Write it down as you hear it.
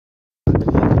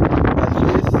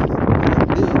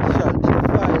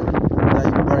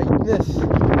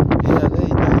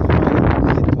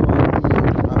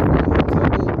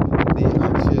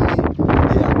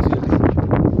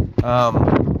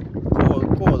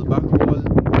back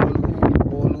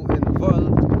all who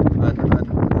involved, and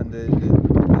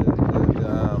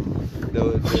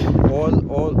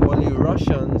all the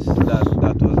Russians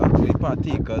that was actually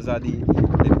partakers of the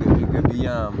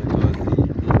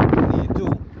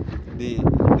Pt2. They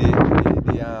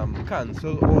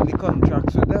cancel all the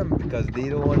contracts with them because they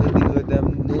don't want to deal with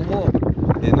them no more.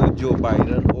 You know, Joe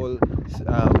Biden all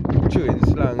chewing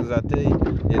slangs that they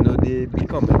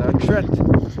becoming a threat,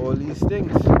 all these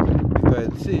things,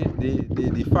 because see they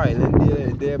defiling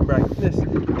their brightness.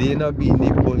 They not being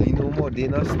the bully no more. They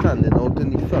not standing out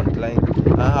in the front line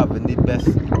and having the best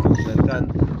equipment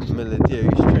and military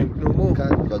strength no more.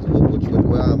 Because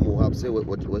what Mohab say, what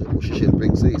Xi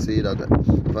Jinping say, he say that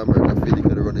if America feel they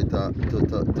can run it to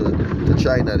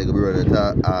China, they can run it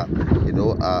a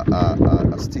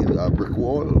steel brick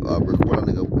wall, and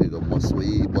they can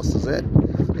bust his head.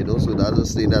 You know, so that's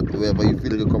just saying that wherever you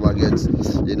feel you come against,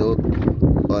 you know,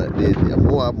 the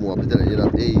Moab telling you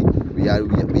that hey, we have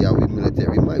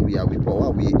military might, we have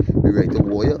power, we ready to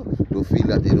warrior. Don't feel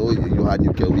that you had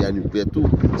nuclear, we have nuclear too.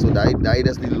 So that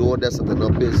is the Lord that's setting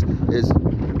up is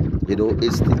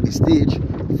the stage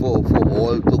for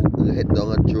all to head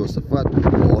down at Jehoshaphat,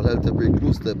 for all hell to break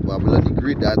loose, the Babylon the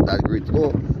great that great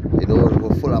war,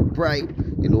 full of pride,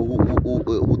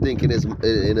 who think in his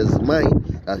mind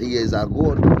that he is our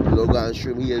God. The Lord God and show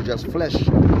him he is just flesh,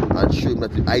 and show him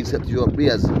that I set you up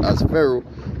as Pharaoh,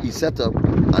 he set up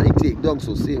and he take down.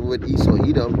 So same with Esau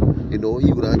Edom, he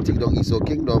gonna take down Esau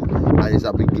kingdom, and it's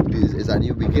a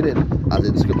new beginning, as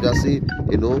the scripture say,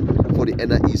 for the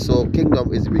end of Esau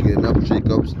kingdom is the beginning of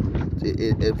Jacob's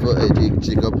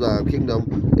kingdom,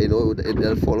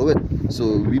 they'll follow it.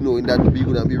 So we know in that we're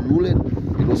gonna be ruling,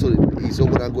 so Esau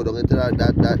gonna go down into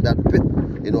that pit,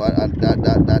 and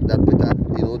that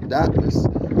pit of darkness,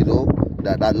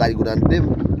 that light gonna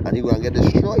dim, and he gonna get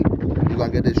destroyed. He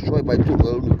gonna get destroyed by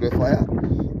total nuclear fire.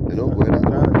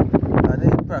 And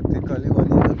then practically when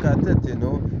you look at it,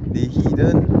 the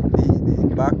heathen, the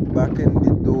back in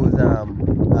those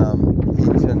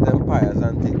ancient empires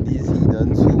and things, these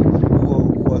heathens who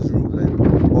was ruling,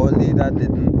 all they that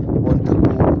didn't want to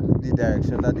go the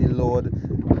direction that the Lord,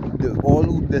 all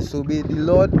who disobeyed the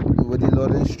Lord, what the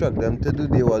Lord instruct them to do,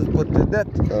 they was put to death.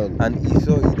 And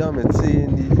Esau Edom, it say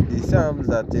in the Psalms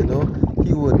that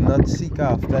he would not seek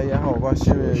after Yahweh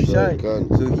Shemeshai.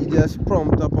 So he just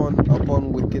prompt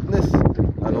upon wickedness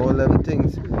and all them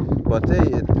things. But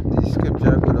the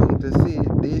scripture go down to say,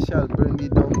 they shall bring thee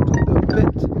down to the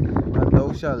pit, and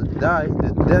thou shalt die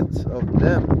the death of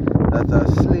them that are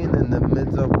slain in the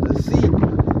midst of the sea.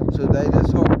 So that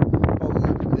is how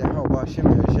Yahweh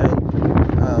Shemeshai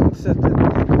set it.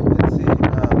 It say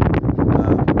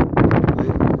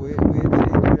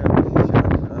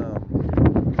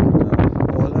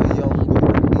all her young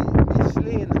women be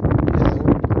slain,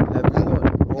 everyone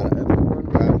be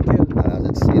killed. And as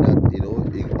it say that,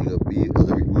 it could be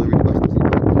other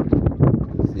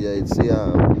it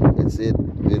said,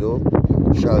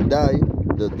 shall die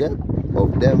the death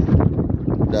of them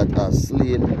that are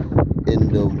slain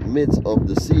in the midst of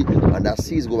the sea, and that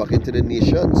seas go back into the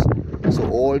nations. So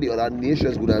all the other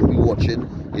nations would be watching,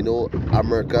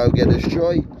 America get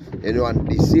destroyed. And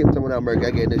the same time when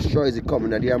America get destroyed, he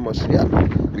coming at the Mashiach,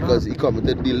 because he coming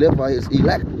to deliver his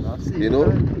elect.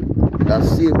 That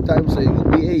same time, so it will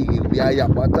be a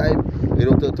Yapa time,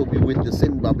 to be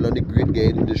witnessing Babylon the Great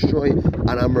getting destroyed,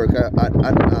 and America and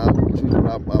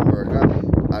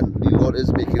the Lord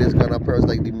is making his kind of appearance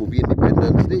like the movie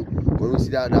Independence Day. When we see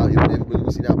that now, when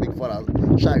we see that big fella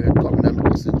chariot coming and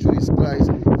passing through his Christ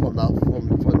from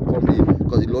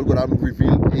because the Lord gonna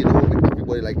reveal,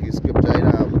 everybody like his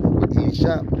scripture with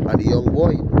Elisha and the young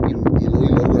boy, the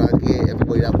Lord gonna get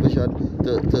everybody that vision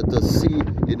to see,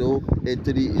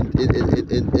 into the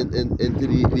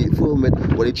fulfillment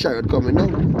when the chariot coming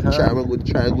down. Chariot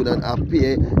go and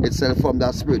appear itself from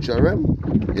that spiritual realm,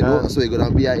 so it's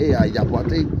gonna be a Yahweh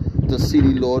thing to see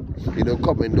the Lord,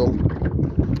 coming down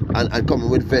and coming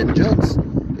with vengeance,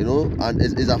 and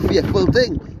it's a fearful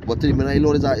thing. But to the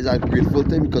Lord is a grateful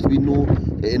thing, because we know,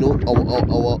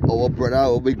 our brother,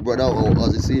 our big brother, or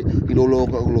as they say, he no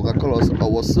longer call us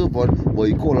our servant, but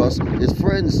he call us his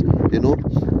friends, and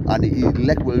the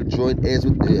elect will join heirs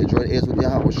with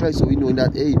Yahweh. So we know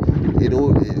that,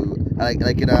 like a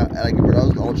brother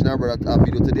was watching our brother a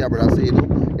video today, our brother say,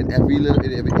 in every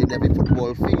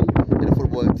football field, in the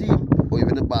football team, or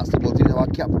even the basketball team, our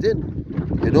captain.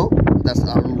 That's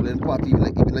our ruling party, even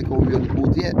like how we on the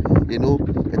boat here,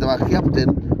 it's our captain,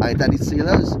 and it's the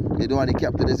sailors, and the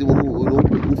captain is the one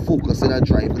who focusing and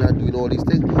driving and doing all these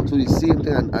things. So the same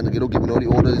thing, and giving all the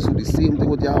orders, so the same thing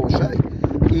with Yahweh Shai.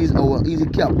 he's the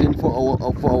captain for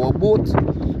our boat,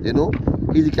 you know.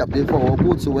 He's the captain for our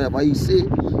boat, so whenever he say,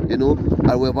 you know,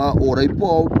 and whenever order he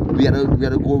pour, we had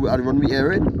to go and run the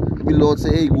errand. The Lord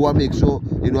say, hey, go and make sure,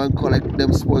 you know, and collect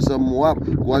them spoils some more.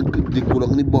 Go and they go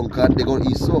down the bunker and they go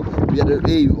Esau. We had to,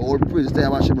 hey, all praise to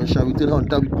Hashem and shall we tell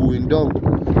Hunter, we going down.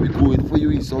 We going for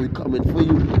you, Esau, we coming for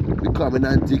you. We coming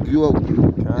and take you out.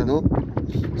 You know?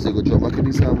 So go jump back in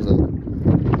the Psalms.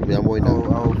 Me and boy now.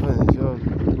 I'll finish up.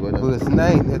 Verse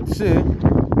 9, it say,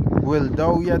 will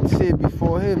thou yet say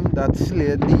before him that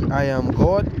slayed thee, I am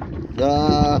God?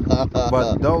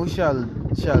 But thou shalt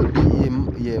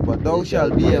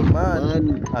be a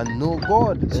man and no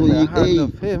God so in the hand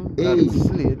of him that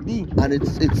slayed thee. And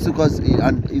it's because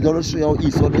and it don't show how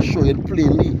Esau, they show it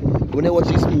plainly. When I watch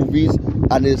these movies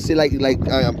and they say like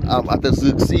at the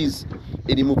Xerxes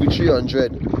in the movie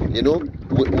 300, you know,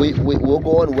 we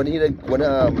go on when you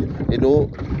know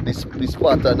the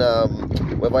Spartan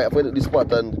when the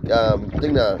Spartan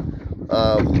thing now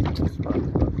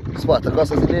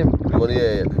Spartacus is the name. Who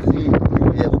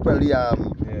probably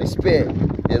despair,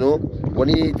 you know. When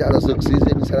he had a success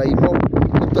in his mouth,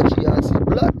 he touched his hands, his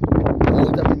blood.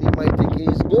 Oh, that means he might think he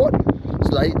is God.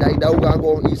 So that now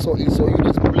go Esau, you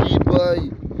just bleed, boy.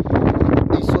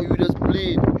 Esau, you just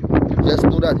bleed. Just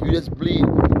know that you just bleed.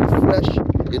 Flesh,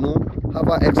 you know, have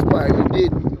an expiry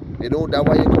date. You know, that's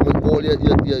why you come with all your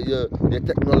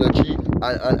technology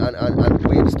and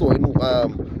way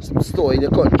storing your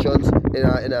conscience in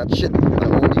a shit and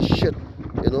all this shit,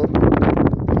 you know.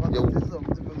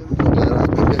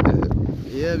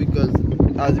 Yeah, because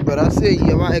as the brother say,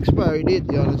 you have an expiry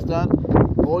date, you understand?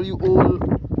 All you old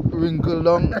wrinkled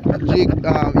down Jake,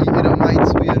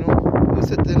 Edomites, you know, who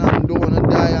sitting and don't want to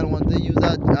die and want to use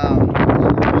a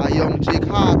young Jake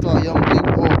Hart or a young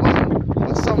Jake Orban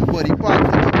or somebody part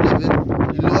to keep living.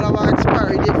 The Lord have an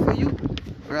expiry date for you,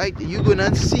 right? You're going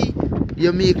to see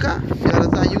your maker, you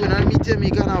understand? You're going to meet your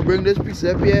maker. And I'll bring this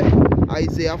precept here,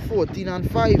 Isaiah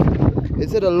 14:5. It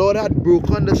said the Lord had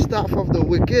broken the staff of the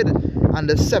wicked and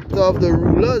the scepter of the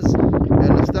rulers. You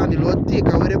understand? The Lord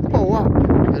take away the power.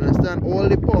 You understand? All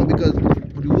the power, because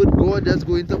the word God just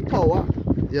go into power.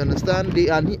 You understand?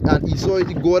 And Esau is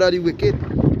the God of the wicked.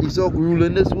 Esau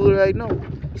ruling this world right now.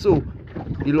 So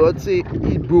the Lord say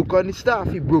he broke on the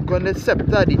staff, he broke on the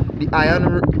scepter, the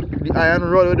iron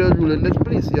rod that was ruling this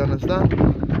place. You understand?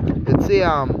 It say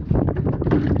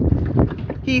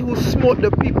he who smote the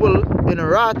people in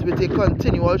wrath with a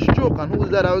continual stroke. And who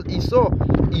is that? That was Esau.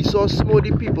 Esau smote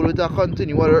the people with a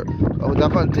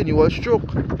continual stroke.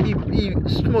 He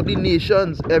smote the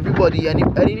nations, everybody,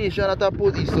 any nation that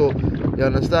opposed Esau. You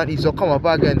understand? Esau come up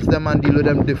against them and deal with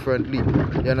them differently.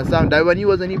 You understand? That when he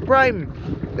was in his prime,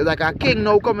 it's like a king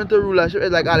now coming to rulership.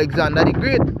 It's like Alexander the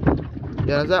Great.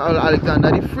 You understand? Or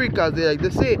Alexander the Freak, as they like to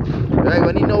say. Right?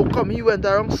 When he now come, he went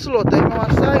around slaughtering from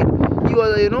our side. He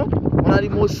was, you know, one of the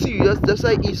most serious, just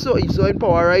like Esau in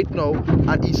power right now,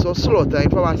 and Esau slaughtering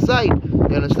from our side.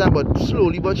 You understand? But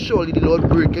slowly but surely the Lord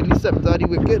breaking the scepter of the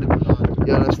wicked.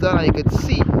 You understand? And you can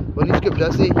see when the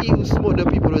scripture say, he who smote the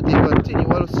people with a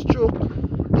continual stroke,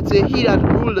 it say he that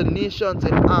ruled the nations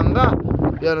in anger.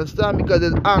 You understand? Because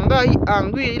his anger, he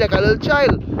angry like a little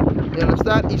child. You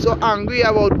understand? He's so angry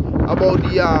about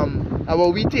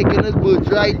we taking his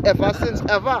birthright ever since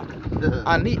ever.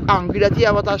 And he angry that he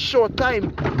about a short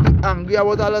time. He angry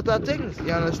about a lot of things.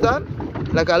 You understand?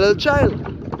 Like a little child.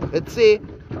 It say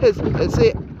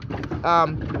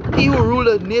he who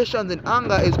ruleth nations in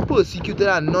anger is persecuted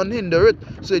and none hinder it.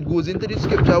 So it goes into the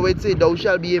scripture where it say thou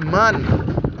shalt be a man.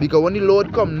 Because when the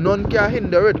Lord come, none can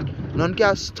hinder it. None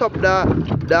can stop that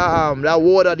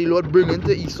war that the Lord bring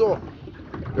into Esau.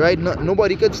 Right?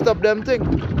 Nobody can stop them thing.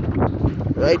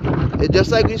 Right? It's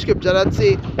just like the scripture that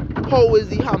say, how is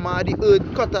the hammer of the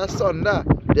earth cut asunder?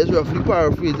 That's roughly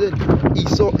paraphrasing.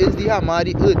 Esau is the hammer of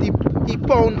the earth. He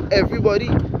pound everybody,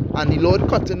 and the Lord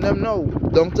cutting them now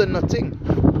down to nothing.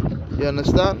 You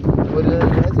understand? What you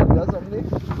got something?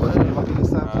 Go ahead, back in the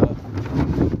sample.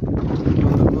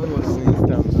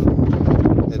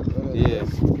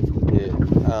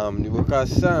 The book of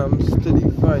Psalms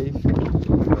 35,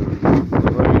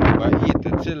 by 8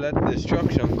 till let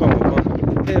destruction come upon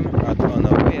him at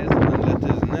unawares, and let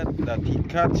his net that he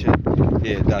catcheth,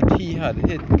 that he had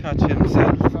hit catch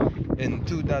himself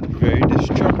into that very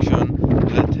destruction,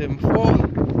 let him fall.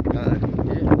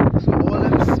 So all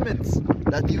them smiths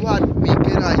that you had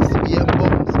making ICBM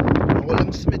bombs, all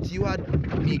them smiths you had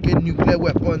making nuclear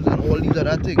weapons and all these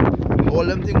other things, all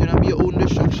them things gonna be your own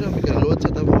destruction, because the Lord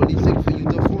set up all these things for you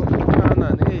to fall.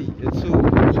 Hey, it's so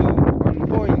on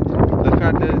point. Look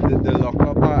at the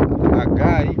lockup a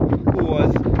guy who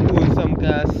was some kind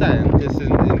of scientist in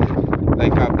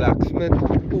like a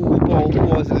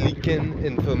leaking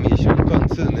information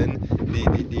concerning the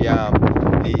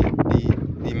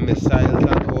missiles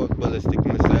and all ballistic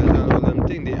missiles and all them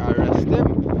things. They arrest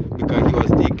him because he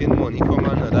was taking money from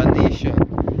another nation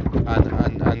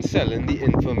and selling the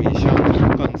information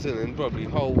concerning probably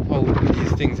how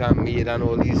these things are made and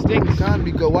all these things. Can,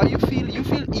 because why you feel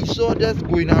Esau just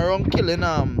going around killing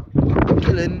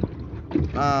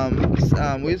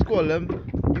what is call them?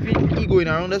 You feel he going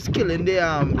around just killing the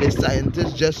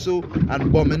scientists just so,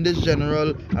 and bombing this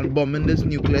general and bombing this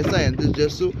nuclear scientist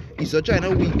just so. Esau trying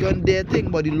to weaken their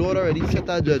thing, but the Lord already set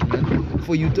a judgment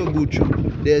for you to go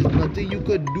through. There's nothing you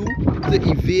could do to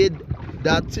evade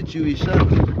that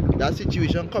situation. That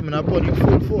situation coming upon you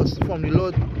full force from the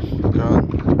Lord.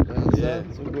 Yeah.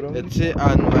 It say,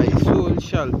 and my soul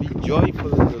shall be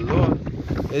joyful in the Lord.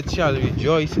 It shall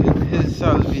rejoice in his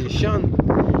salvation.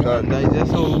 And that is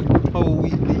just how we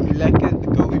the elected,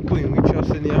 because we put in we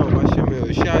trust in Yahweh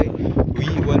Shem Shai.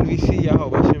 When we see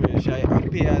Yahweh Shem Shai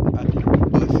appear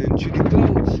bursting through the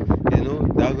clouds, you know,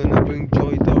 that's gonna bring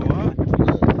joy to our heart.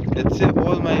 It say,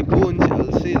 all my bones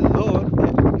shall say, Lord,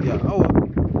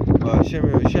 Yahweh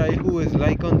Shem Shai, who is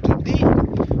like unto thee,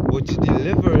 which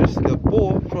delivers the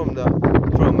poor from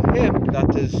him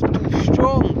that is too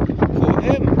strong for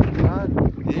him.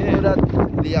 You know that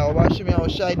the Yahweh Shem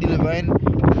Shai delivering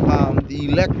the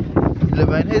elect,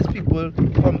 delivering his people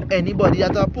from anybody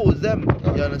that oppose them.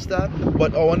 You understand?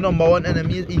 But our number one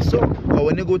enemy is Esau. But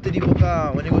when you go to the book,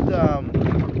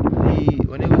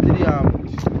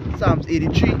 Psalms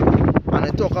 83, and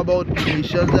they talk about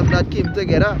nations them that came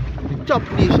together, the top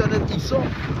nation is Esau.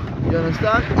 You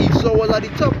understand? Esau was at the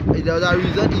top. There was a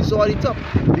reason Esau at the top,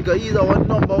 because he's our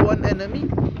number one enemy.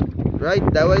 Right?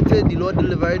 That's why I said the Lord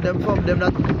delivered them from them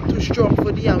that too strong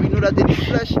for thee, and we know that in the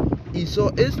flesh Esau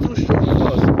is too strong for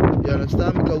us. You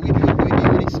understand? Because we deal with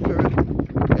the spirit.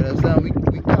 You understand?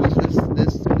 We cast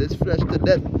this flesh to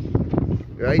death.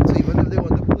 Right? So even if they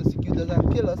want to persecute us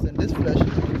and kill us in this flesh,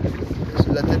 just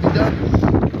let it be done.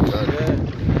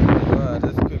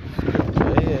 That's good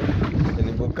scripture here in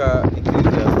the book of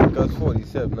Ecclesiastes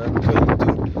 47 and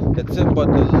 22. It said, but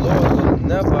the Lord will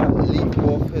never leave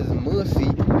off his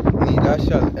mercy, neither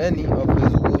shall any of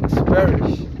his works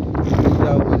perish,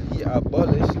 neither will he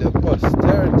abolish the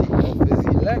posterity of his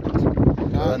elect.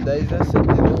 And that is just it,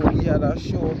 you know, we had a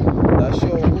sure word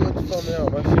from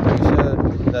Yahweh Shemeshah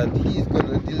that he's going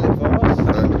to deliver us,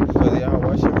 because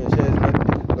Yahweh Shemeshah is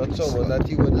not someone that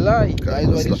he would lie. That is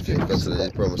what the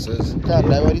scripture promises. That's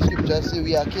why the scripture say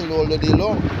we are killed all the day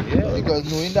long. Yeah. Because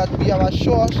knowing that we have a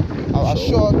short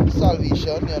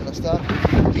salvation, you understand?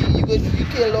 You can be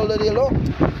killed all the day long.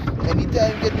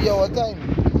 Anytime can be our time.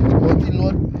 What the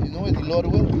Lord, you know, the Lord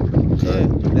will.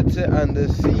 Yeah. It says, and the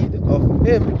seed of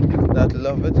him that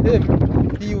loveth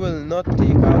him, he will not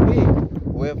take away.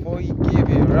 Wherefore he gave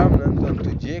a remnant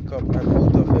unto Jacob, and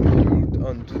out of him a root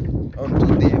unto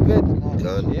David.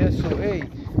 Yeah, so hey,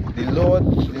 the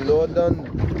Lord done,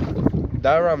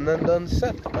 that remnant done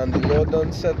set, and the Lord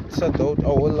done set out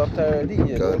our lot already,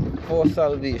 you know, for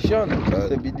salvation,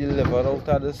 to be delivered out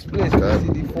of this place, to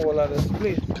see the fall of this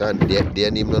place.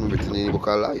 Their name not written in the book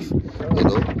of life, you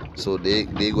know. So they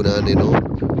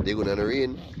gonna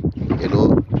reign, you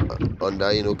know,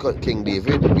 under, you know, King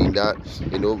David, being that,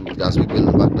 you know, that's we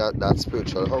building back that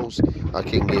spiritual house at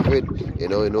King David, you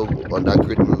know, on that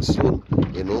great millstone,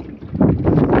 you know,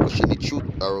 pushing the truth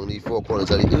around the four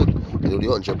corners of the earth, you know, the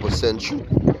 100% truth,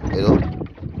 you know.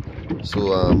 So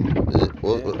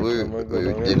we're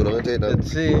gonna take that.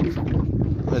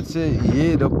 Let's say,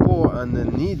 yea, the poor and the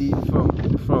needy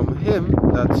from him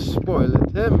that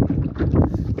spoileth him.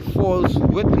 False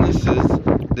witnesses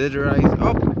did rise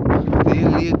up. They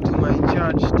laid to my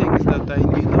charge things that I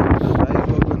knew not. That is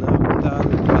what gonna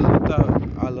happen to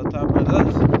a lot of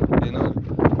brothers. You know,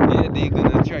 yeah, they're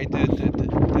gonna try to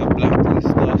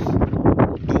blacklist us,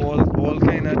 do all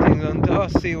kind of things unto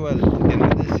us. Say, well, you know,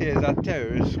 this here is a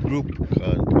terrorist group.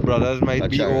 Brothers might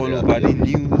be all over the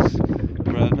news.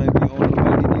 Brothers might be all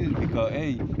over the news because,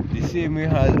 hey, the same way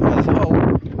as how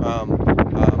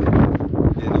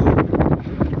you know,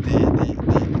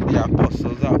 the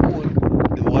apostles are old.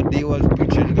 What they was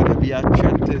preaching gonna be a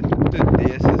threat to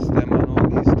their system and all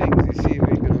these things. The same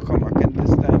way gonna come back in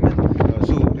this time. And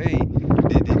so hey,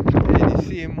 the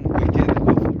same wicked of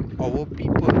our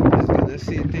people is gonna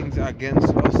say things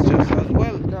against us just as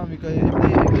well. No, because if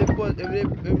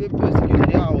they persecute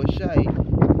the Yahweh Shai,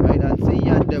 right, and say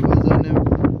you had devils on them,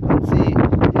 and say, you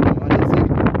know, and they say,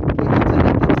 but he said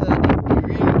that it's the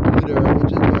real murderer,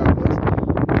 which is Barabbas.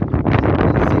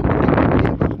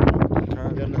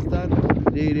 You understand?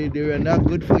 They were not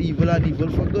good for evil and evil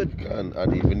for good.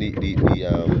 And even the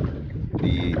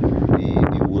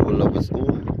will love his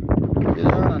own. You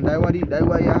know? And that's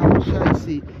why I have to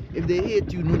say, if they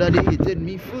hate you, know that they hated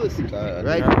me first.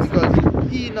 Right? Yeah.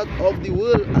 Because he not of the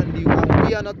world and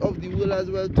we are not of the world as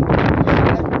well too.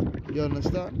 You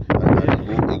understand?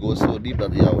 And it goes so deep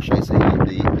that Yahushua say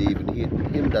they even hate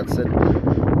him that said.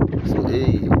 So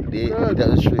hey, they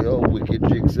doesn't show you how wicked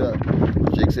Jakes are.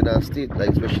 Jakes in our state, like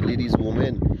especially these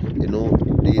women, you know,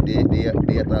 they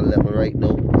at that level right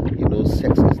now. You know,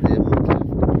 sex is their motive.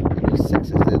 You know, sex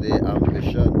is their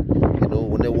ambition. You know,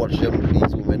 when they watch them,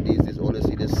 these women these days, all they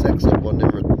see is sex upon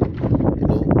them. You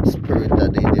know, spirit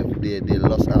that they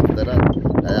lost after that.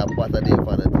 That are part of their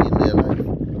vanity in their life.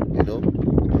 You know,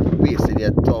 wasting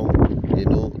their tongue. You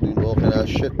know, doing all kind of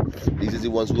shit. These is the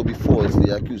ones who will be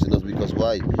falsely accusing us because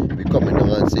why? We coming down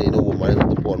and say, you know, woman is at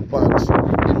the porn pants.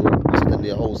 You know, we sit in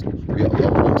their house, we are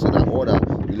our house in our order.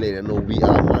 We let them know we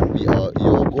are man, we are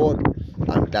your God.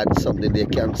 And that's something they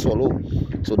can't swallow.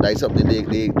 So that's something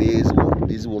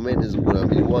these women is gonna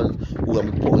be the ones who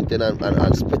gonna be pointing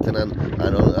and spitting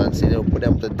and saying, you know, put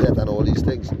them to death and all these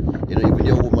things. You know, even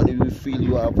your woman, you feel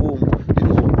you have home, you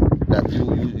know, that you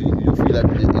feel that,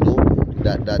 you know,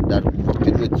 that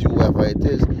working with you, whoever it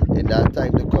is, in that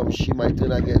time to come, she might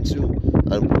turn against you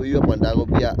and pull you up, and that will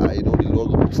be you know, the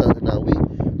Lord will put something that way.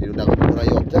 You know, that will be one of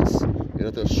your tests. You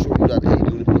know, to show you that hey,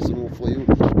 the only person who for you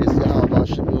is Yahweh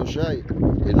Hashem Yoshai.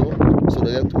 You know, so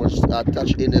they get too much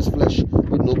attached in his flesh,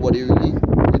 but nobody really,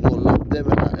 you know, love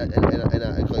them and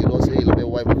you don't say you love your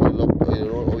wife because you love, you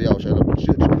know, oh yeah, I love the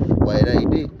church. Why any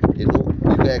day, you know,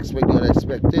 you can expect the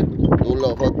unexpected. Don't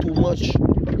love her too much.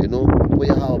 You know, when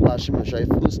you have Hashem Yoshai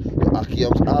first, your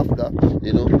Akiyams after,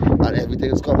 you know, and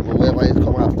everything is coming, whatever is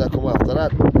come after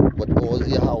that. But all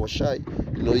Yahweh Shai,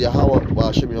 you know, Yahweh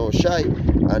Hashem Yoshai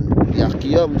and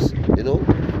Yakiyams, you know,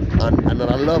 and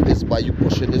another love is by you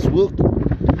pushing his work,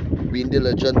 being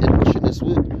diligent in pushing his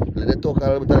work. Let them talk a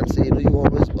little bit and say, you know, you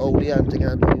always out there and think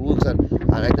and do works, and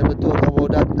let them talk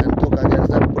about that and talk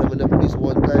against that, put them in the police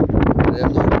one time, let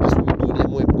them know this what we do,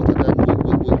 more important than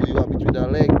what you have between our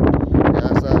legs. You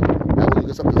understand? Now you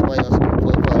can satisfy us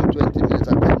for 20 minutes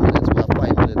or 10 minutes, we have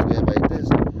 5 minutes, wherever it is.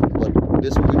 But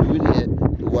this what we're doing here,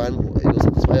 we want, you know,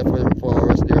 satisfy for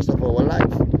the rest of our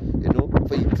life, you know,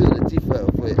 for eternity, for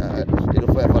you know,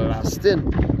 for everlasting,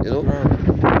 you know.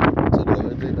 So the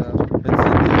only thing that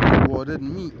They rewarded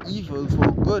me evil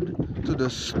for good to the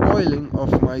spoiling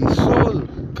of my soul.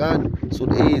 can. So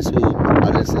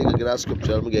I just say get that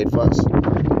scripture, let me get it fast.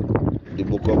 The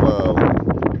book of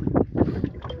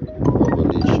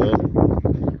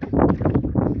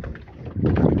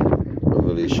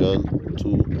Revelation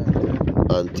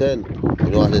 2 and 10.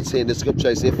 You know, as it say in the scripture,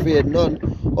 I say, fear none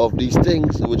of these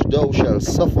things which thou shalt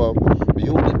suffer.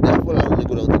 Behold, the devil, and they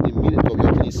go down to the meaning of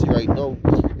what you see right now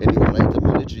in the online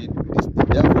etymology, the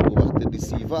devil go back to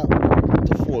deceiver,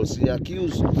 to falsely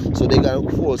accuse. So they gonna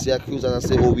falsely accuse and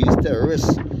say, oh, we is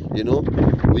terrorists, you know,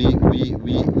 we you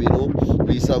know,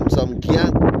 we some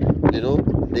gang, you know,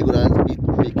 they gonna be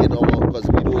making our, because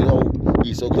we know, you know,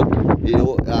 we so good, you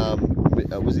know,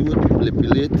 was it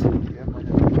manipulate?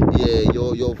 Yeah,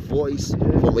 your voice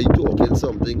from when you talking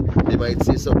something, they might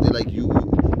say something like you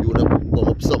wanna bomb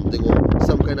up something or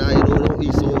some kind of, you know,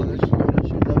 he's so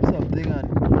Shoot up something, and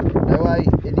that's why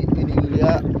in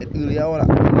earlier on,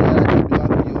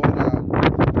 you wanna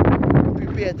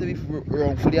prepare to be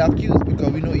wrongfully accused,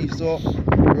 because we know Esau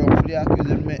wrongfully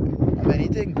accused of many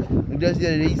things. Just the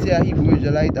other day, he said Hebrew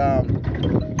Israelite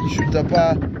shoot up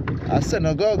a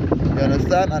synagogue, you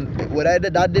understand? And whether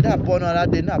that did happen or that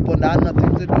didn't happen, that had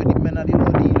nothing to do with the men of the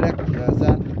Lord, the elect, you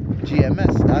understand?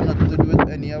 GMS, that had nothing to do with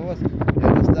any of us, you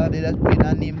understand? They just put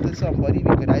a name to somebody,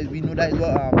 because we know that is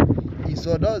what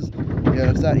Esau does, you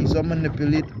understand? Esau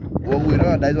manipulate what going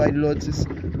on. That's why the Lord says,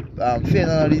 fear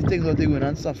none of these things that they going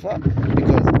and suffer,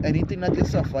 because anything that you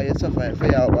suffer for your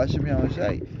Hashem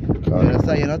Yahushai. You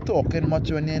understand? You're not talking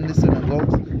much when you're in the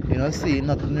synagogues. You're not saying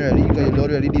nothing really, because the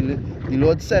Lord really the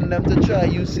Lord send them to try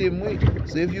you same way.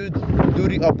 So if you do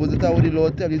the opposite of what the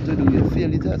Lord tell you to do, you fail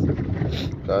the test.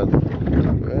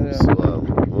 So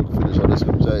we'll finish on the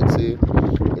scripture. It say,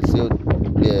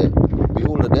 yeah,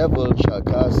 behold, the devil shall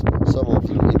cast some of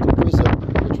you into prison,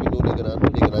 which we know they're gonna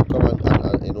come and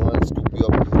you know, and scoop you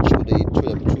up, throw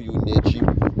you in their jeep,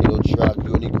 you know, drag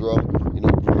you on the ground, you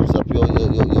know, bruise up your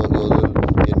knees,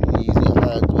 your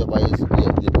hands, whatever is,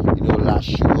 you know,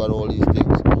 lash you and all these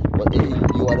things. But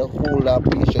you are the whole lot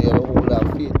patient, you are the whole lot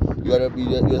faith. You are to be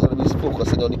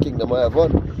focusing on the kingdom of heaven.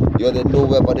 You are to know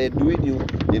whatever they're doing you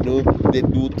know, they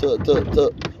do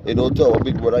you know, to our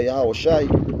big brother Yahweh Shai.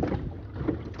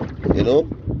 You know?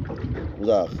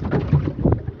 Zach.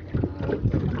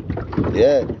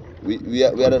 Yeah. We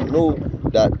are to know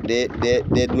that they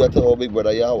do that to our big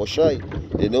brother Yahweh Shai,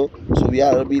 you know. So we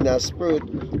have to be in that spirit,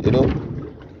 you know,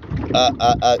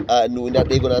 knowing that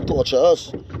they're gonna torture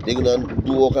us, they're gonna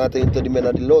do all kind of things to the men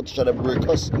of the Lord to try to break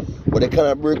us, but they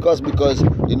cannot break us because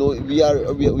you know we have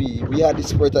the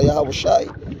spirit of Yahweh Shai.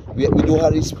 We don't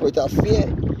have the spirit of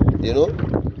fear, you know.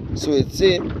 So it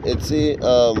say that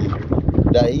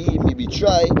he may be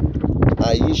tried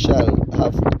and ye shall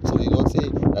have. So they don't say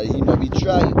that he might be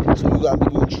tried. So you gotta be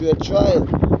going through a trial.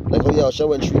 Like how Yahweh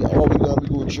went through, how we gonna be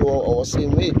going through our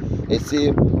same way. It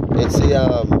say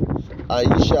and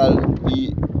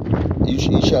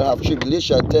ye shall have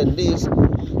tribulation 10 days.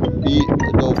 Be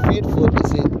thou faithful. It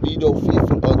says, be thou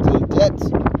faithful until death,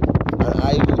 and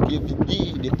I will give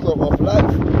thee the crown of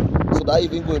life. So that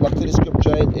even going back to the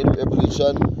scripture in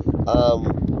Revelation,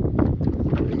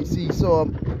 you see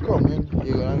some coming,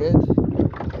 you're gonna get.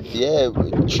 Yeah,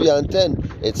 3 and 10.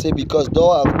 It say because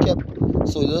thou have kept.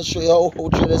 So it doesn't show you how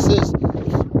true this is.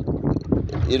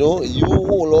 You know, you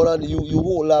hold on and you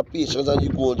hold that patience and you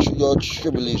go through your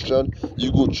tribulation,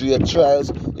 you go through your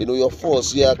trials, you know, you're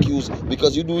false, you're accused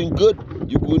because you're doing good.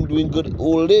 You're doing good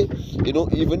all day. You know,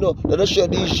 even though let us share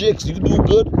these jakes, you do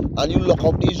good and you lock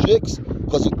up these jakes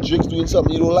because jakes doing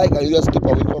something you don't like and you just keep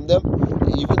away from them.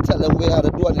 You even tell them where how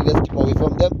to do and you just keep away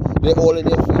from them. They're all in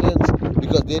their feelings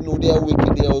because they know they're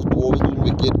wicked, they're always doing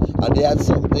wicked, and they had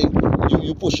something,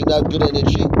 you pushing that good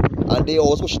energy, and they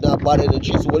always pushing that bad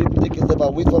energy. So when you take yourself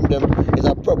away from them, it's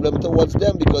a problem towards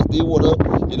them because they wanna,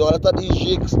 you know, a lot of these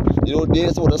jakes, you know, they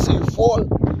just wanna see you fall,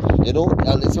 you know,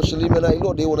 and especially men I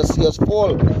know, they wanna see us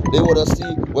fall. They wanna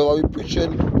see whether we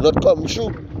preaching not come true.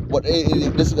 But hey,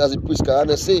 this is as a priest can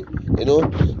say, you know,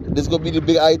 this is gonna be the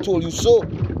big I told you so.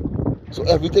 So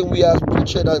everything we are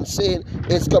preaching and saying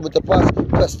is coming to pass.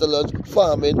 Pestilence,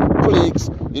 famine, plagues,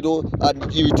 you know, and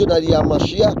the return of the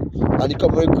Mashiach, and he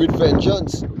come with great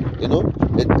vengeance, you know.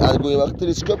 And going back to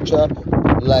the scripture,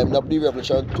 lining up the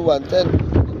Revelation 2 and 10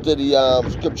 to the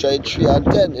scripture in 3 and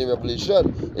 10 in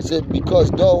Revelation, it said, because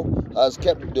thou hast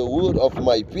kept the word of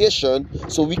my patience.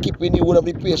 So we keeping the word of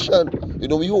the patient. You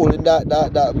know, we holding that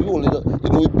we holding, you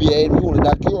know, we holding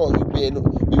that cross, we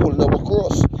holding our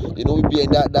cross. You know, we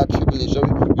bearing that tribulation,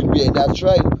 we bearing that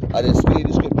trial. And it's in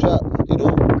the scripture, you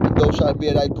know, if thou shalt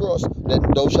bear thy cross, then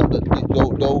thou shalt if thou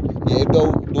don't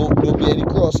bear the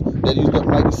cross, then you're not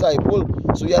my disciple.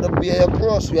 So you have to bear your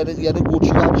cross, you have to go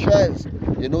through that trials,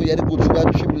 you know, you have to go through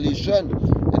that tribulation.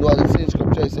 You know, as it says in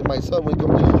scripture, it said, my son, when you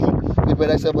come to the truth, prepare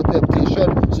thyself for temptation,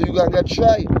 so you can get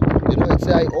tried. You know, it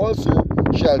says, I also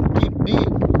shall keep thee,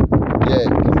 keep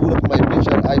hold of my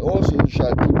patience, I also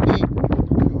shall keep thee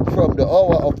from the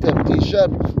hour of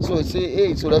temptation. So it say,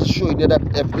 hey, so that's showing you that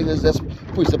everything is just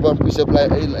precept upon precept,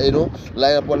 like, you know,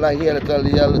 line upon line, here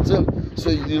little.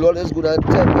 So the Lord is going to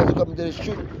tell you to come to the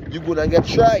truth. You're going to get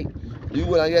tried. You're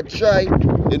going to get tried,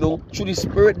 you know, through the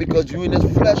spirit, because you in the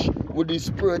flesh with the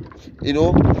spirit, you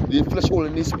know, the flesh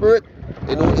holding the spirit,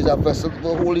 you know, is a vessel for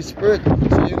the Holy Spirit.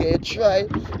 So you get tried,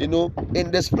 you know,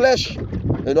 in this flesh.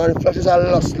 You know, and the flesh is a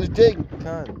lustly thing.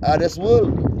 And this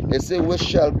world, it say, which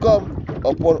shall come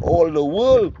upon all the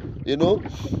world, you know,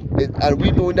 and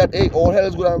we know that, hey, all hell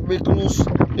is going to break loose,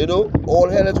 you know, all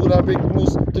hell is going to break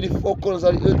loose to the four corners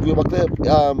of the earth. Go back to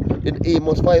in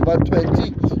Amos 5 and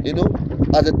 20, you know,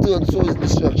 as it turns, so is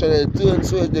destruction, and it turns,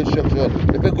 so is destruction.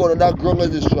 If you go on that ground, is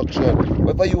destruction.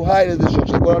 Wherever you hide, is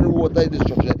destruction. Go on the water, is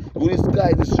destruction. Go in the sky,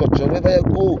 is destruction. Wherever you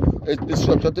go, it's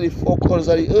destruction to the four corners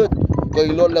of the earth. Because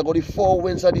the Lord let go the four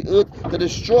winds of the earth to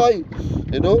destroy,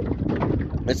 you know.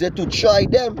 It said to try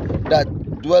them that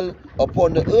dwell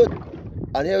upon the earth.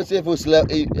 And here it says verse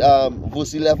 11,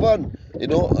 you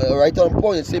know, right on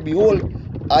point. It says, behold,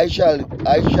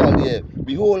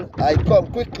 behold, I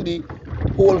come quickly,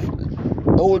 hold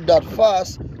that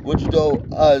fast which thou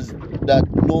hast, that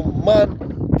no man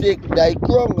take thy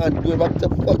crown. And go back to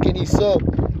fucking Esau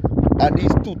and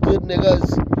these two-third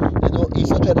niggas, you know.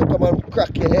 Esau trying to come and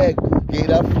crack your egg, get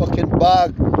that fucking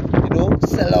bag, you know,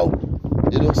 sell out,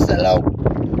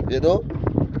 you know,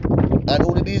 and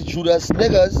only these Judas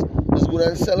niggas is going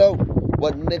to sell out.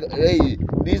 But nigga, hey,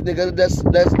 these niggas just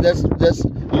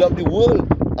love the world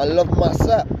and love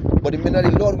massa. But the men of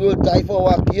the Lord will die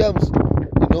for our kiyams.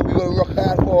 You know, we will rock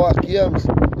hard for our kiyams,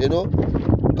 you know.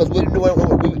 Because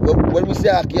when we say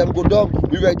our kiyam go down,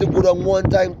 we ready to go down one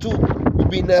time too. We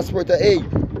be in that spirit of, hey,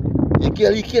 he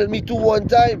killed me too one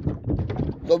time.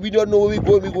 Because we don't know where we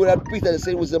go. We go that Peter, the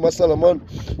same with Solomon,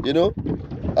 you know.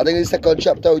 I think in the second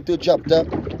chapter or third chapter,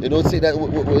 you know, say that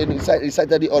in the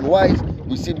sight of the unwise,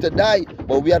 we seem to die,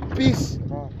 but we had peace,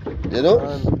 you know.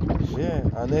 And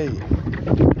hey,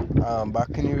 back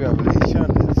in the Revelation,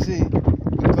 it say,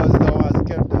 because thou hast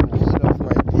kept the word of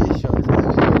my patience, I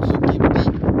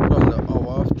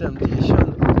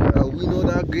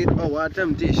our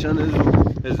temptation is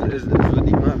with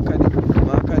the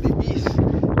mark of the beast,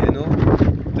 you know,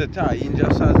 to tie in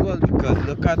just as well, because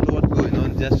look at what's going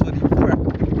on just for the prep,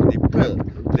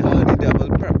 how the devil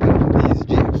prepping these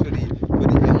jakes for the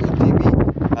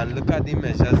MOTB, and look at the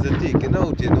measures they're taking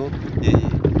out, you know,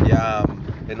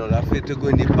 in order for you to go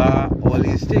in the bar, all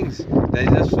these things. That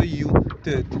is just for you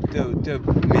to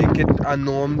make it a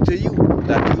norm to you,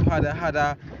 that you had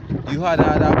a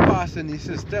pass in the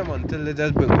system until they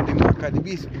just bring out the mark of the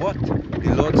beast. But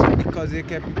the Lord said, because they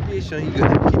kept you patient, He's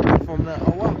going to keep you from that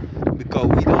hour. Because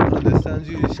we don't understand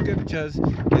the scriptures,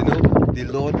 you know, the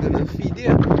Lord going to feed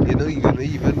you. You know, He's going to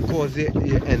even cause your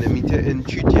enemy to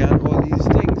entreat you and all these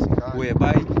things,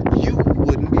 whereby you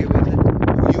wouldn't be able to,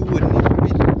 you wouldn't even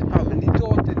be having the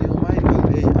thought in your mind, well,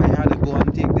 hey, I had to go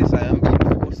and take this, I am being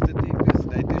forced to take this,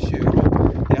 like to show you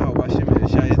how Hashem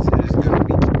is going to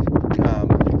be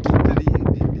to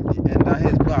the end of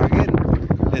his bargain.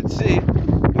 It say,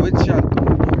 which shall come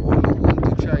upon all the world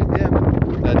to try them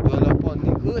that dwell upon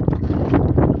the earth.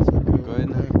 Go ahead.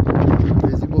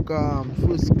 There's the book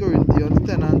 1 Corinthians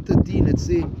 10 and 13. It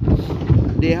say,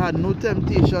 they had no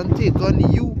temptation taken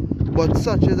you, but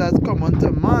such as has come unto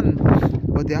man.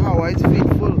 But Yahweh is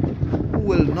faithful, who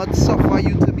will not suffer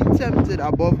you to be tempted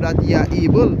above that ye are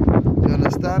able. You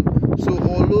understand? So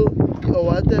although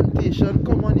our temptation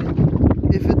come on you,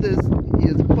 if it is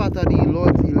part of the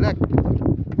Lord's elect,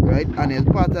 right, and it's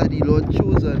part of the Lord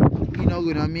chosen, He's not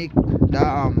gonna make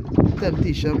that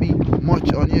temptation be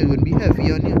much on you, it's gonna be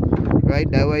heavy on you, right?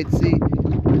 That's why it say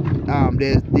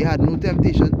they had no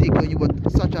temptation taken you,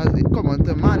 but such as it come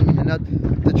unto man, meaning that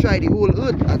to try the whole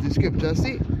earth, as the scripture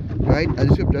say, right? As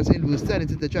the scripture say in verse 10, it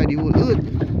says to try the whole earth.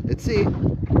 It say,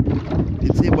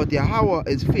 but Yahweh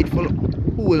is faithful,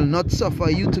 who will not suffer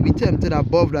you to be tempted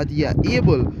above that ye are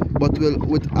able, but will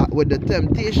with the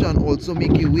temptation also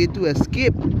make a way to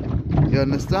escape. You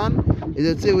understand?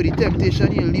 It say with the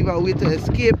temptation he'll leave a way to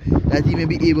escape, that he may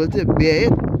be able to bear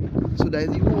it. So that is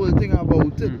the whole thing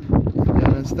about it. You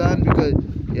understand? Because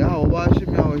Yahweh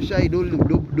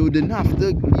didn't have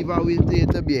to leave a way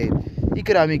to bear it. He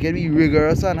could have made it be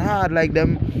rigorous and hard like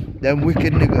them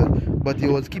wicked niggas, but he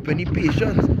was keeping the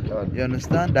patience. You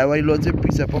understand? That's why the Lord said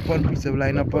precept upon precept,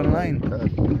 line upon line.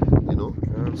 You know?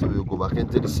 So we'll go back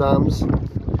into the Psalms. We'll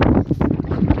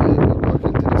go back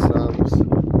into the Psalms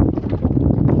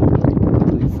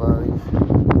 35.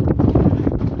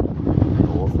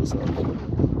 Go off the Psalms.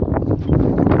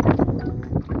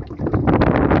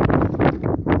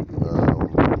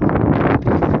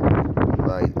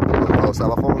 Right.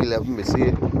 Psalm 11,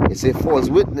 it say false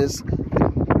witness.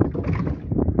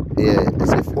 Yeah, it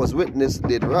say false witness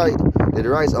did rise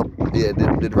up. Yeah,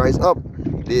 did rise up.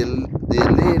 They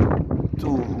laid to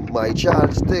my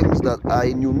charge things that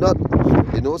I knew not.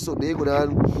 You know, so they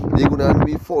gonna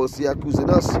be falsely accusing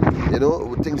us, you know,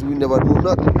 with things we never knew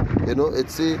not. You know,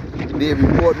 it say they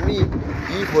reward me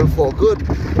evil for good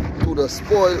to the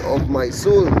spoil of my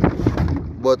soul.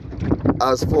 But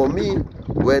as for me,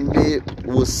 when they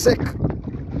were sick,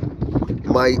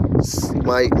 my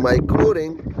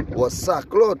clothing was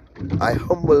sackcloth. I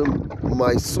humble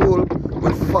my soul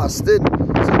with fasting.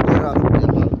 So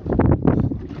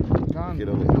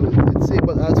it say,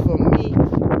 but as for me,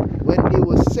 when they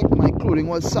were sick, my clothing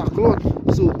was sackcloth.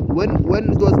 So when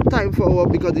it was time for our,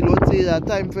 because the Lord says that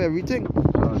time for everything.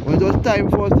 When it was time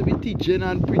for us to be teaching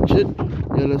and preaching,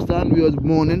 you understand, we was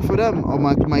mourning for them. Or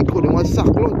my clothing was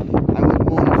sackcloth. I was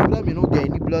mourning for them, you know,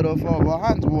 getting the blood off of our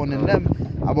hands, warning them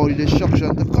about the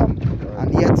destruction to come.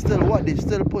 And yet still what? They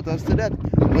still put us to death.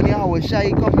 When Yahweh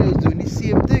Shai come, he was doing the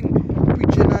same thing,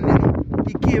 preaching, and you know,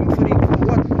 he came for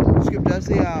what? The scripture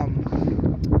say,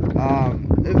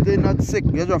 if they're not sick,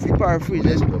 just roughly paraphrase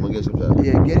it.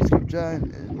 Yeah, get the scripture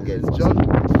and get it, John.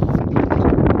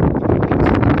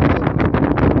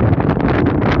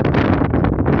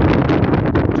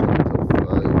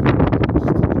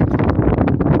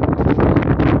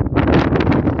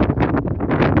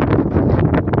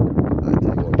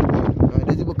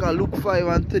 Luke 5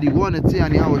 and 31, it say,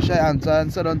 and Yahweh Shai answered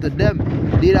and said unto them,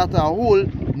 they that are whole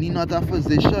need not a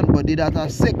physician, but they that are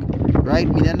sick, right?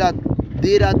 Meaning that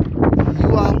they that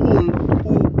you are whole,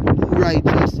 who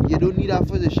righteous, you don't need a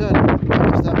physician. You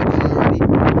understand? Because you already know,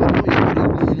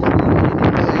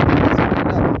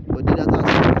 but they that are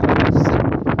sick,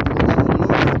 you that are lost,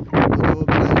 you that are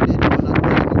blinded, you that are in the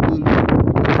world,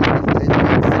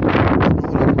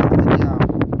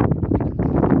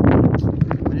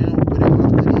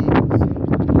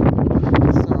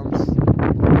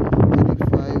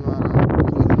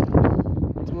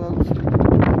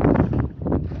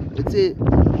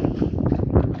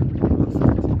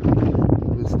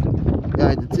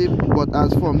 Right? But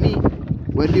as for me,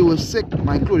 when they were sick,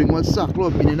 my clothing was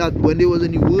sackcloth, meaning that when they was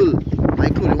in the world, my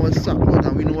clothing was sackcloth,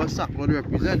 and we know what sackcloth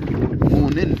represent.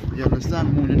 Mourning, you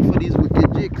understand? Mourning for these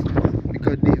wicked jakes.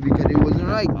 Because they wasn't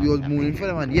right. We was mourning for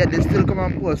them, and yet they still come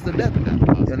and put us to death. You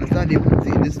understand?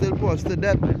 They still put us to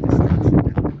death.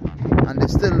 And they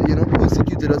still,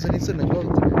 persecuted us in the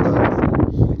synagogue.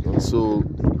 So,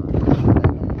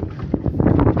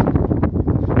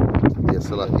 yes,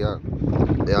 so like, yeah.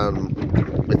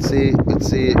 It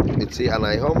say, and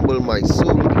I humble my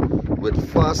soul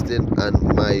with fasting and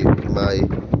my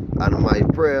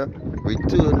prayer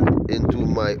return into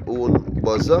my own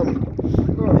bosom.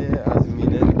 Yeah, as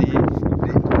meaning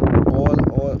all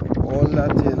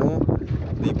that,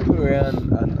 the prayer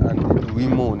and we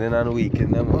moaning and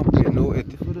waking them up, it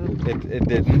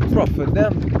didn't profit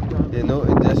them, it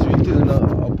just returned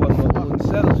upon my own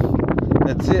self.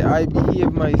 Let's say I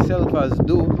behave myself as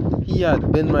though he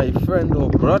had been my friend or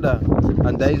brother,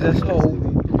 and that is just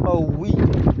how we,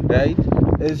 right,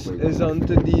 is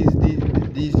onto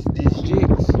these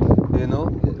jakes,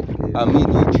 I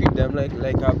mean, we treat them like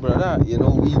a brother, we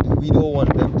don't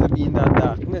want them to be in that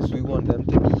darkness, we want them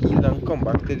to be healed and come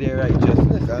back to their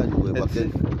righteousness. We're back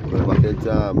in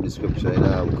the scripture in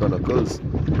Chronicles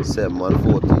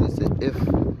 7:14. It says, if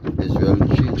Israel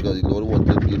change, because the Lord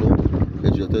wanted,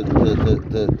 Israel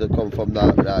to come from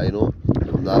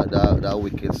that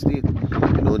wicked state.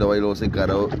 The way Lord said, God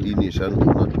out the nation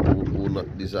who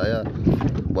not desire.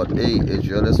 But hey,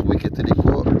 Israel is wicked to the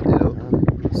core,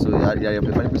 So you have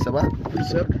to find Mr. Back?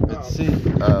 Let's see.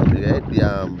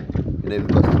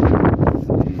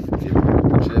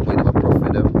 Because the boy never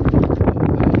profit them.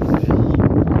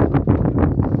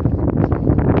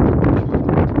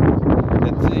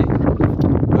 Let's see.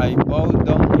 I bow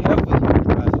down heaven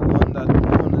as one that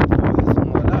mourneth for his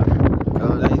mother.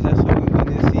 And that is just how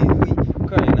when you see we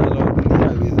crying aloud in the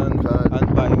highways and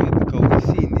byways, because we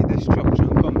see the destruction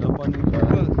coming upon the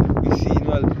people. We see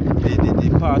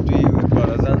the pathway with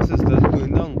brothers and sisters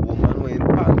going down, women were in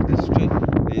pant the street,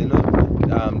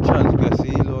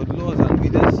 transgressing Lord laws, and we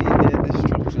just see their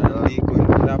destruction and they going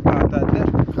to that path of death.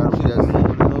 So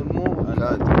more and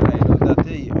crying out that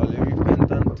hey, all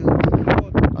repentant to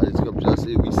God. And the scripture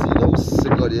say we see how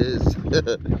sick God is.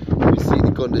 We see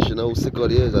the condition how sick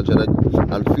God is, and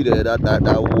feed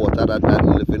that water, that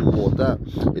living water,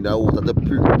 in that water to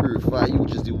purify you,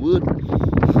 which is the word.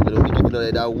 We give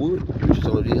that word, which is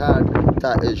already hard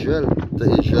to Israel,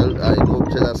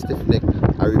 which is a stiff neck,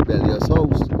 a rebellious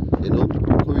house, who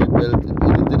rebelled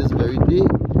even to this very day,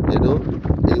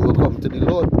 they will come to the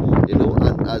Lord,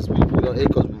 and as we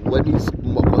because when these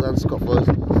mockers and scoffers,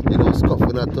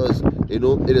 scoffing at us, it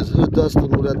has hurt us to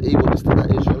know that, hey, what is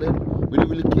that Israel, we don't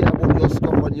really care about your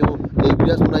scoff and your, hey, we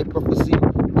just want to prophecy,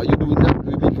 are you doing that?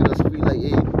 We're making us feel like,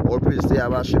 hey, all praise to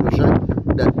Hashem,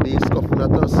 that they scoffing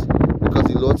at us, because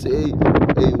the Lord say,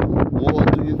 hey, woe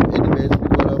unto you, any man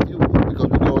speak well of you, because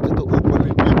we don't want to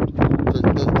open rebuke, to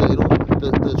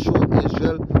show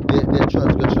Israel their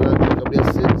transgression and break up their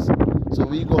sins. So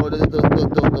we go on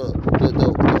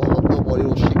nobody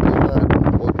will shake your hand,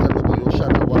 or tell nobody will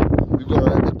shut up, we go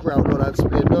on the crowd on and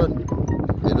spare none,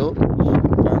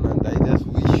 And I just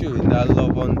we showing that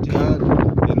love unto you,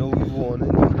 we want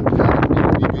it. We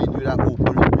do that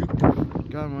open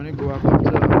rebuke. God, when you go back up to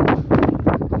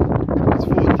verse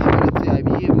 14, it say, I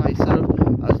behave myself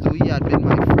as though he had been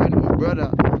my friend or brother,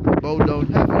 bow down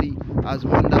heavily as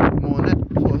one that mourneth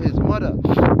for his mother.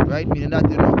 Right? Meaning that,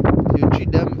 you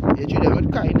treat them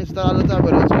with kindness. That a lot of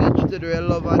brothers, so you treated real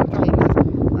love and kindness.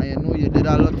 And you did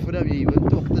a lot for them, you even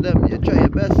talk to them, you try your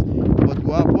best. But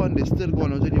what happened? They still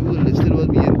going out in the world,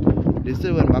 they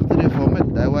still went back to their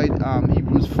vomit. That's why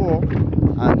Hebrews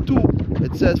 4:2,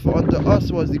 it says, for unto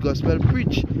us was the gospel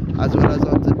preached, as well as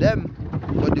unto them.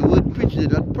 But the word preached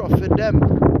did not profit them,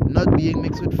 not being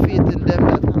mixed with faith in them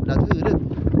that heard it.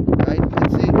 Right?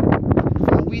 It says,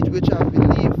 for we which have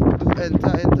believed to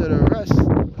enter into the rest.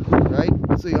 Right?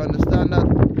 So you understand that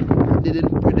they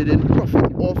didn't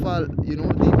profit off the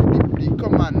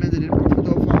commandments, they didn't profit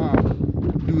off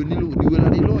doing the will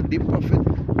of the Lord. They profit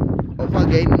of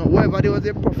again, whatever there was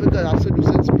a prophet, God has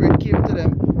seducing spirit came to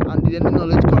them, and then the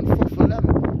knowledge come forth for them.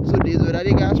 So there's whether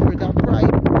they got spirit of pride,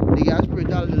 they got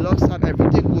spirit of lust, and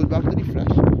everything goes back to the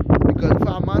flesh. Because for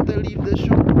a man to leave the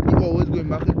shoe, he always going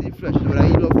back to the flesh. Whether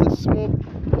he love to smoke,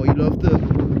 or he love to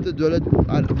dwell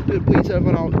and to put himself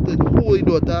on the holy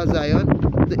daughter of Zion,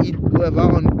 to eat whoever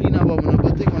unclean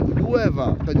abominable thing, or to do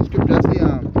whoever. Because the scripture say,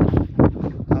 a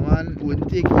man would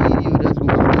take heed, he would just go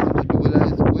back to his will and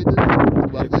his wages, go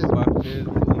back to his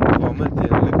vomit,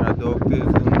 like a dog to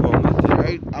his own vomit.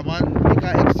 right? A man make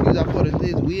an excuse according to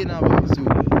his way now. So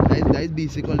that That is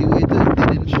basically what it is. They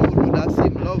didn't show that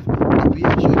same love that we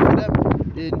had showed for them.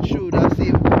 They didn't show that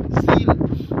same zeal,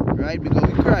 right? Because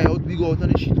we cry out, we go out on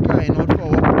the street crying out for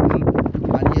our people,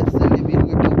 and yet still they being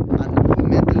wicked. And for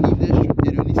men to leave their street,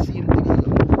 they do the same thing as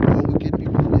our wicked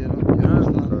people, you know? You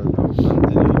understand?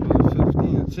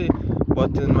 Say,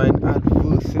 but in mine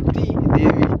adversity they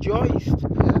rejoiced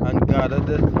and gathered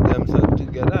themselves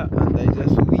together, and I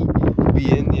just we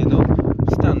being,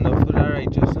 stand up for the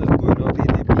righteousness, going out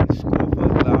there, they being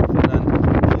scoffers, laughing and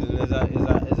feeling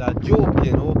is a joke,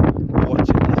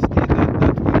 watching the state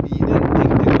that we be in,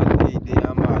 thinking that they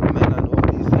are madmen and all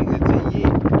these things. It's a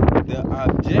the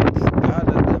abjects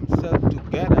gathered themselves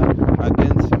together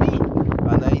against me,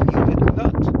 and I knew it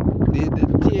not. They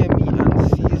did tear me and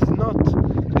seize not,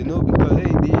 because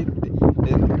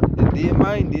they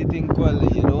mind, they think, well,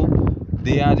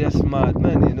 they are just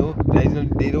madmen,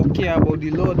 they don't care about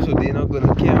the Lord, so they're not going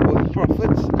to care about the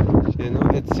prophets.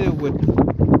 It's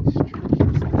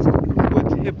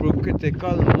with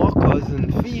hypocritical mockers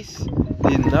and feasts,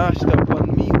 they gnashed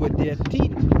upon me with their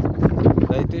teeth.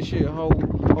 Like to show you how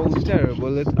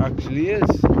terrible it actually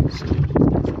is.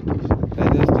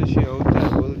 That is to show you how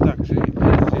terrible it actually is,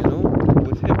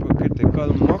 with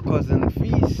hypocritical mockers and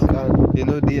feasts.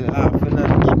 They laughing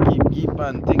and keep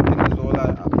and thinking it's all a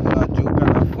joke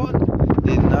and a fun.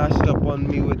 They gnashed upon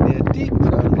me with their teeth.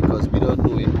 Because we don't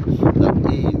know it. That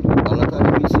a lot of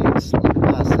Christians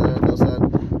pass and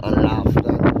laugh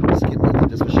and skin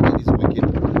it, especially these wicked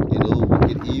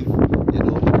Eve,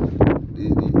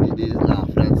 they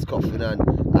laugh and scoffing and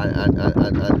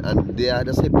they are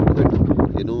just hypocrite,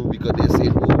 because they say,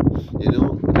 they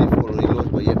follow the laws,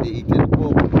 but yet they eating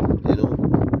pork, they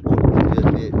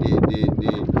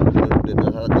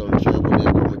not adultery, but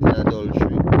they're committing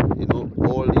adultery,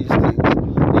 all these things,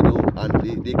 and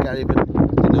they can't even,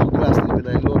 class even in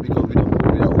law, because we don't go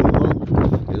with that old man,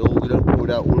 we don't go with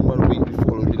that old man, we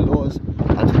follow the laws,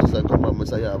 and Jesus and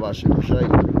commandments, we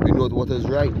know what is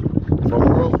right from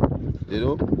wrong,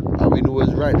 and we know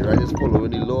it's right. The right is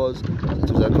following the laws,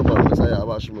 statutes and commandments,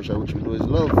 which we know is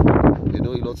love. The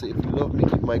Lord say, if you love me,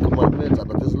 keep my commandments, and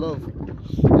that is love.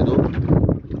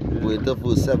 Going to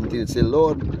verse 17, it says,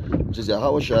 Lord, which is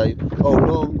Yahushai, how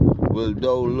long will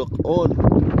thou look on?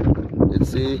 It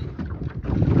say,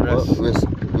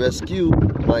 rescue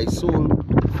my soul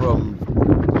from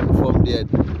their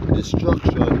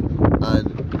destruction and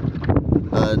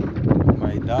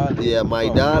my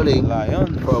darling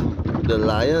from the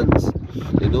lions.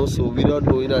 So we don't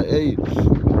know that, hey,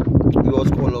 we was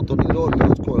called out on the Lord,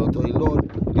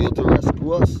 to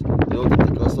rescue us, to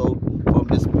take us out from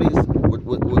this place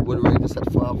with ready to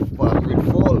set for a great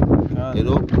fall,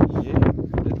 Yeah,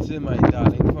 it's my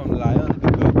darling from lions,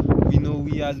 because we know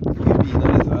we being as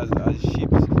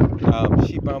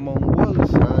sheep among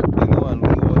wolves, and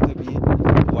we ought to be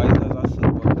wise as a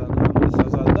serpent and harmless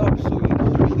as a dove. So we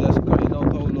just crying out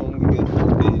how long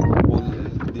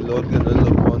the Lord gonna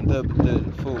look on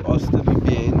for us to be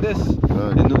being this.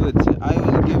 It's I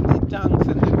will give thee thanks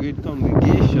in the great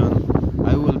congregation.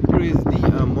 I will praise thee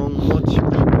among much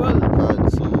people.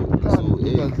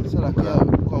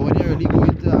 When you really go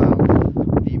into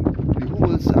the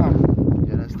whole psalm,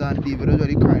 you understand, David was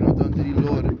really crying out unto the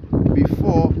Lord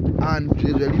before, and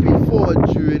really before,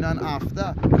 during and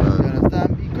after. You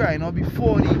understand? He crying out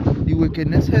before the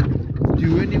wickedness hit,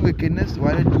 during the wickedness,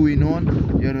 while it's going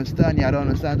on. You understand? You have to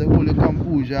understand to hold the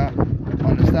composure,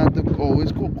 understand to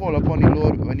always call upon the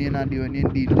Lord when you're not doing in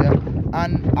danger,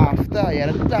 and after, you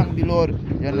have to thank the Lord.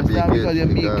 You understand? Because you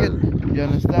make it. You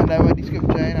understand? That's what the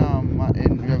scripture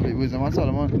in Wisdom of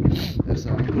Solomon,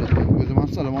 Wisdom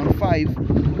of Solomon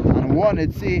 5:1,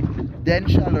 it say, then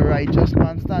shall a righteous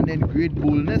man stand in great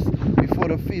boldness before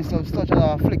the face of such as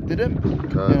have afflicted him.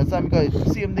 You understand?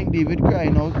 Because same thing David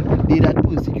crying out, they that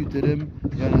persecuted him,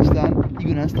 you understand? He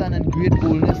gonna stand in great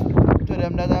boldness to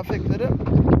them that afflicted him.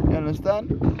 You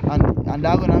understand? And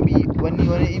that's gonna be when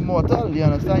you're immortal, you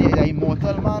understand? You're an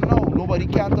immortal man now. Nobody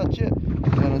can touch you.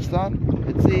 You understand?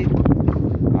 It say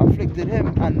afflicted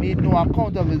him and made no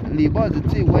account of his labors. It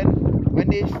say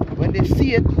when they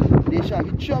see it, they shall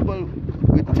be troubled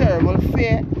with terrible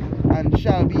fear, and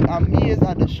shall be amazed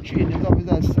at the strangeness of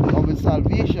his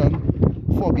salvation,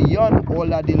 for beyond all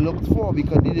that they looked for,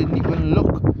 because they didn't even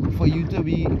look for you to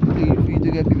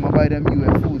get beamed by them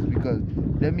UFOs, because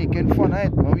they're making fun of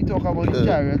it. When we talk about the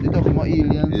chariots, they talk about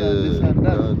aliens and this and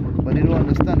that, but they don't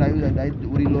understand that the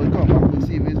Lord come back to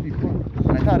save his people.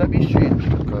 And I thought that'd be strange.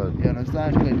 Can. You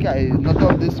understand? Because it's not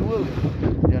of this world.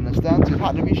 You understand? So it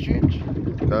had to be strange.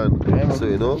 Can. Yeah, So,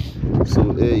 you know,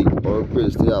 so, hey, all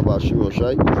praise to Yahweh Hashem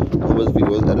Yoshai. Whoever's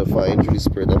video is edifying through the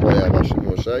spirit of Yahweh Hashem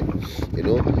Yoshai. You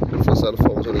know, first and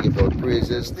foremost, I want to give all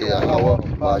praises to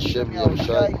Yahweh Hashem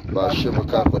Yoshai, Hashem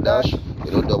Kodash.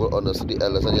 You know, double honors to the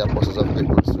elders and the apostles of great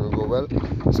works to go well.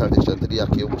 Salutation to the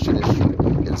Akim pushing his truth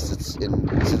in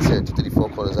sincerity to the four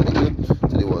corners of the earth.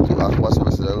 To the one to Akwas,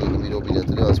 and to be obedient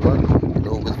to the husband. You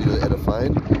know, whoever's video is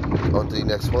edifying. On to the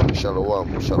next one.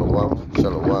 Shalom, shalom,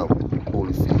 shalom.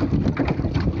 Holy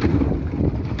faith.